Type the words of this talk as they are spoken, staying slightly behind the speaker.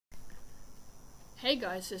Hey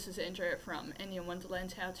guys, this is Andrea from Anya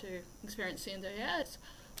Wonderland How to Experience CNDS.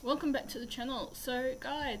 Welcome back to the channel. So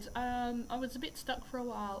guys, I was a bit stuck for a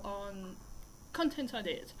while on content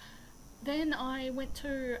ideas. Then I went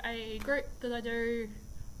to a group that I do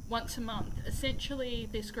once a month. Essentially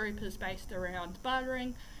this group is based around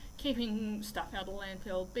bartering, keeping stuff out of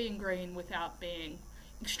landfill, being green without being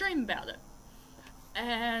extreme about it.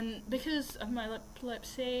 And because of my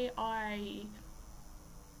epilepsy, I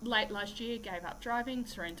late last year gave up driving,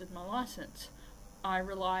 surrendered my licence. I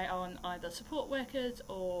rely on either support workers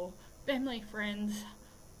or family, friends,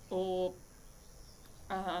 or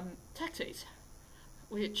taxis,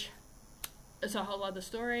 which is a whole other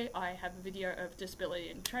story. I have a video of disability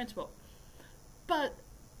in transport. But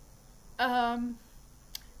there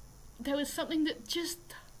was something that just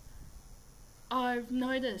I've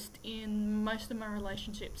noticed in most of my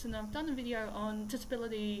relationships, and I've done a video on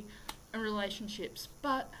disability and relationships,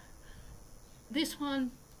 but this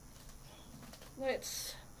one,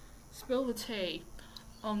 let's spill the tea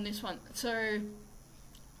on this one. So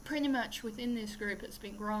pretty much within this group it's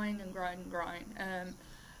been growing and growing and growing.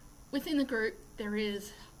 Within the group there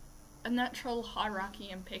is a natural hierarchy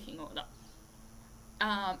and pecking order.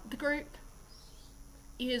 The group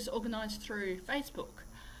is organised through Facebook,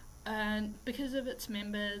 and because of its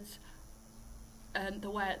members and the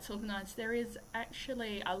way it's organised, there is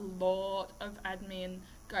actually a lot of admin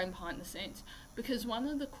going behind the scenes, because one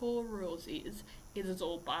of the core rules is it is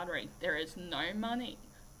all bartering. There is no money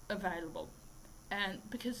available, and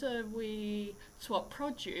because we swap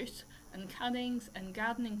produce and cuttings and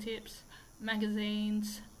gardening tips,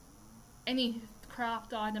 magazines, any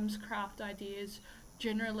craft items, craft ideas,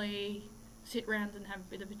 generally sit round and have a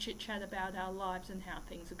bit of a chit chat about our lives and how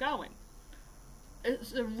things are going.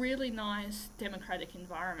 It's a really nice democratic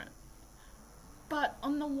environment. But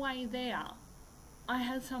on the way there, I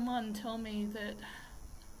had someone tell me that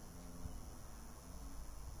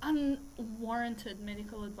unwarranted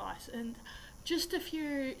medical advice and just a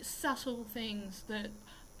few subtle things that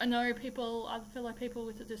I know people, other fellow people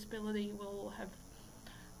with a disability will have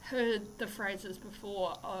heard the phrases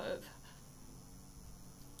before of,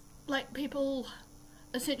 like, people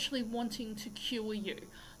essentially wanting to cure you.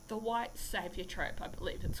 The white saviour trope, I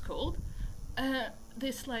believe it's called.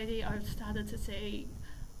 This lady I've started to see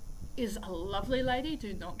is a lovely lady,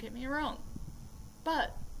 do not get me wrong,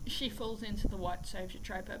 but she falls into the white saviour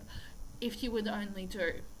trope of, if you would only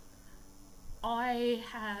do. I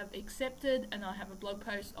have accepted, and I have a blog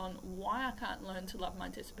post on why I can't learn to love my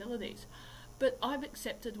disabilities, but I've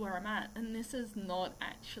accepted where I'm at, and this is not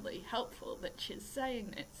actually helpful that she's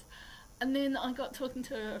saying this. And then I got talking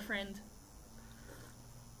to a friend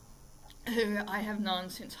who I have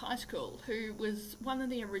known since high school, who was one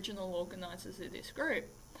of the original organisers of this group.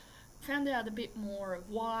 Found out a bit more of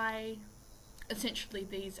why essentially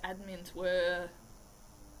these admins were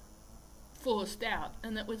forced out,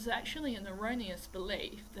 and it was actually an erroneous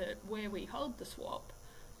belief that where we hold the swap,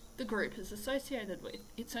 the group is associated with.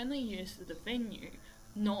 It's only used as a venue,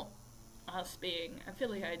 not us being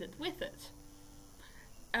affiliated with it.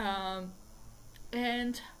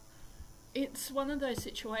 And it's one of those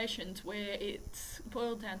situations where it's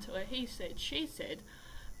boiled down to a he said, she said,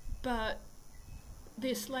 but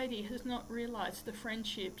this lady has not realised the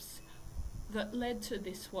friendships that led to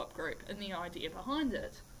this swap group and the idea behind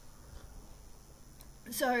it.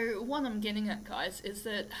 So what I'm getting at, guys, is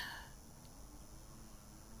that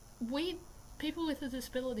people with a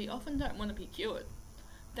disability often don't want to be cured.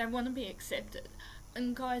 They want to be accepted.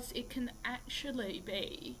 And guys, it can actually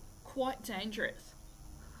be quite dangerous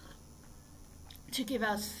to give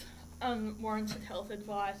us unwarranted health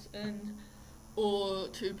advice or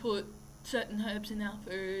to put certain herbs in our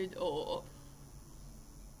food, or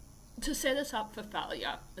to set us up for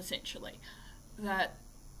failure, essentially. That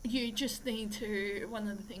you just need to, one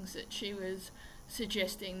of the things that she was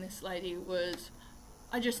suggesting, this lady, was,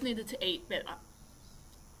 I just needed to eat better.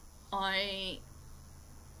 I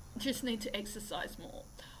just need to exercise more.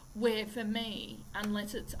 Where for me,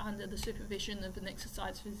 unless it's under the supervision of an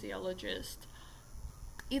exercise physiologist,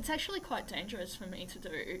 it's actually quite dangerous for me to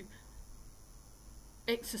do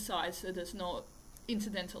exercise that is not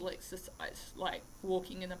incidental exercise, like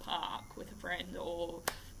walking in a park with a friend, or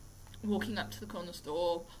walking up to the corner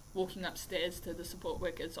store, walking upstairs to the support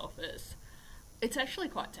worker's office. It's actually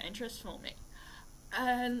quite dangerous for me.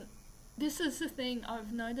 And this is the thing,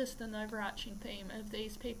 I've noticed an overarching theme of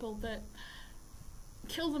these people that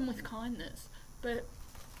kill them with kindness, but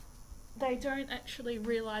they don't actually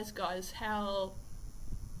realise, guys, how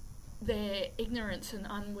their ignorance and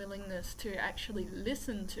unwillingness to actually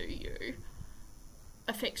listen to you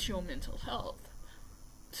affects your mental health.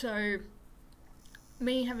 So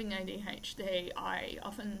me having ADHD, I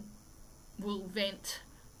often will vent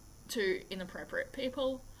to inappropriate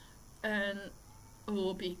people and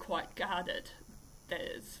will be quite guarded.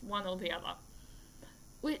 There's one or the other,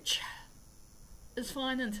 which is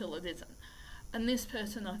fine until it isn't. And this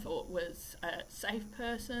person I thought was a safe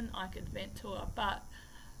person, I could vent to her, but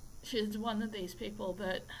she's one of these people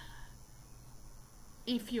that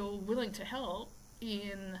if you're willing to help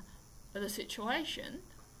in the situation,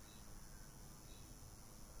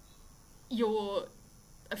 you're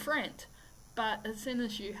a friend. But as soon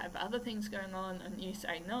as you have other things going on and you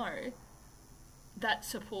say no, that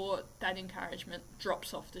support, that encouragement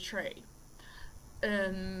drops off the tree.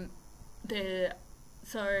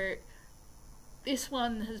 So this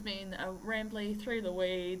one has been a rambly, through the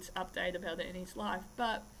weeds update about Annie's life,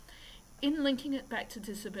 but in linking it back to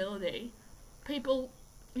disability, people,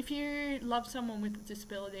 if you love someone with a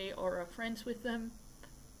disability or are friends with them,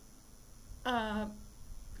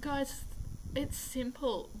 guys, it's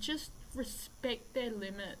simple. Just respect their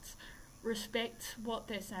limits. Respect what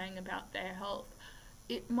they're saying about their health.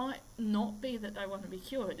 It might not be that they want to be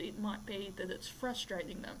cured. It might be that it's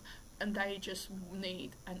frustrating them and they just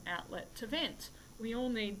need an outlet to vent. We all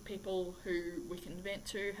need people who we can vent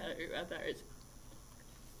to, who are those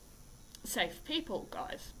safe people,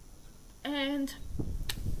 guys. And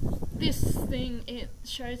this thing, it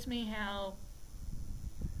shows me how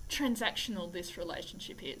transactional this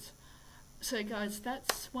relationship is. So guys,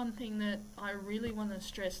 that's one thing that I really want to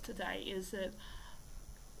stress today, is that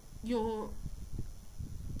your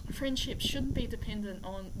friendship shouldn't be dependent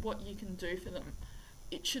on what you can do for them.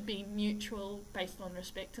 It should be mutual, based on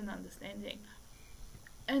respect and understanding.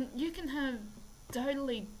 And you can have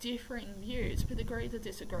totally differing views, but agree to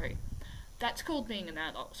disagree. That's called being an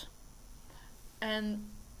adult. And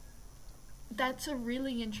that's a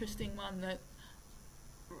really interesting one, that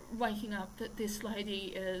waking up that this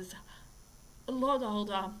lady is a lot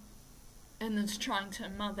older and is trying to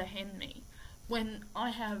mother hen me, when I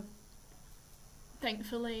have,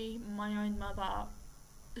 thankfully, my own mother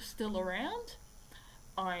still around.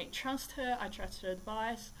 I trust her, I trust her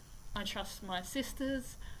advice, I trust my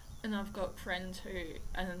sisters, and I've got friends who,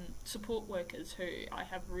 and support workers who I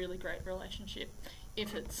have a really great relationship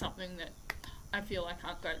if it's something that I feel I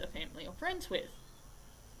can't go to family or friends with.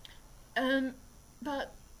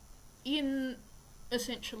 But in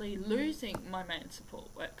essentially losing my main support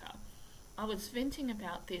worker, I was venting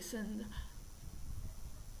about this and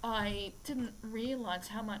I didn't realise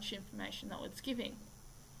how much information I was giving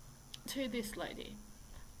to this lady,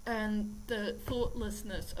 and the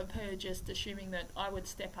thoughtlessness of her just assuming that I would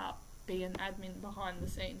step up, be an admin behind the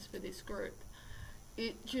scenes for this group.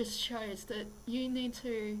 It just shows that you need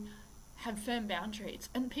to have firm boundaries,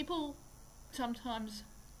 and people sometimes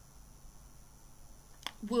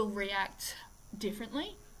will react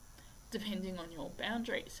differently depending on your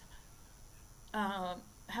boundaries.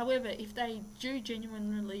 However, if they do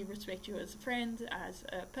genuinely respect you as a friend, as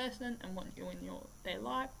a person, and want you in their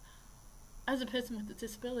life, as a person with a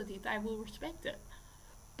disability, they will respect it.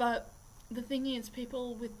 But the thing is,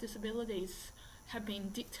 people with disabilities have been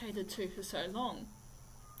dictated to for so long,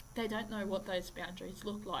 they don't know what those boundaries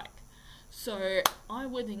look like. So I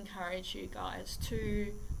would encourage you guys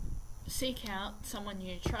to seek out someone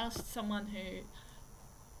you trust, someone who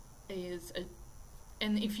is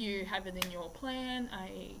and if you have it in your plan,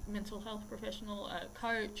 a mental health professional, a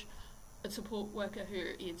coach, a support worker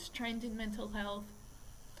who is trained in mental health,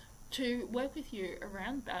 to work with you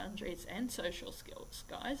around boundaries and social skills,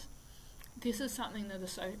 guys. This is something that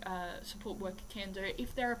a support worker can do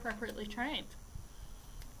if they're appropriately trained,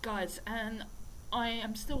 guys. And I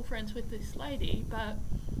am still friends with this lady, but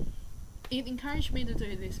it encouraged me to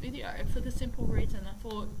do this video for the simple reason I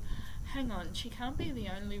thought, hang on, she can't be the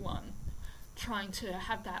only one trying to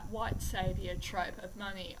have that white saviour trope of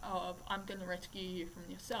money, of I'm going to rescue you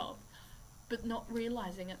from yourself, but not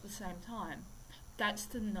realising at the same time that's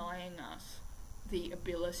denying us the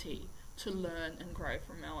ability to learn and grow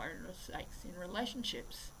from our own mistakes in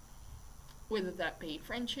relationships, whether that be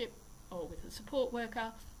friendship or with a support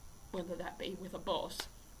worker, whether that be with a boss.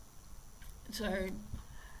 So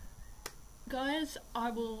guys,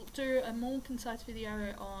 I will do a more concise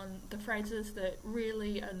video on the phrases that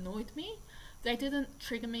really annoyed me. They didn't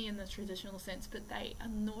trigger me in the traditional sense, but they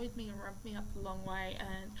annoyed me and rubbed me up the long way,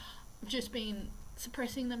 and I've just been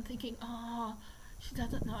suppressing them, thinking, oh, she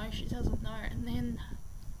doesn't know, and then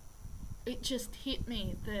it just hit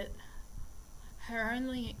me that her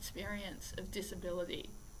only experience of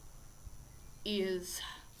disability is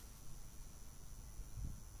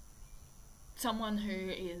someone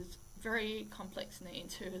who is very complex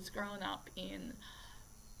needs, who has grown up in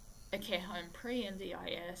a care home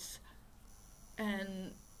pre-NDIS,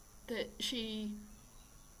 and that she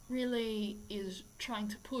really is trying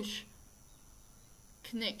to push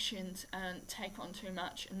connections and take on too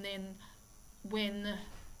much, and then when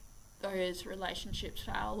those relationships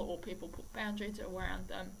fail or people put boundaries around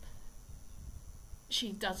them,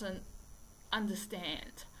 she doesn't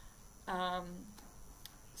understand.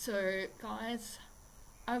 So guys,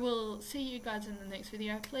 I will see you guys in the next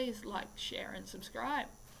video. Please like, share and subscribe.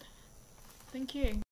 Thank you.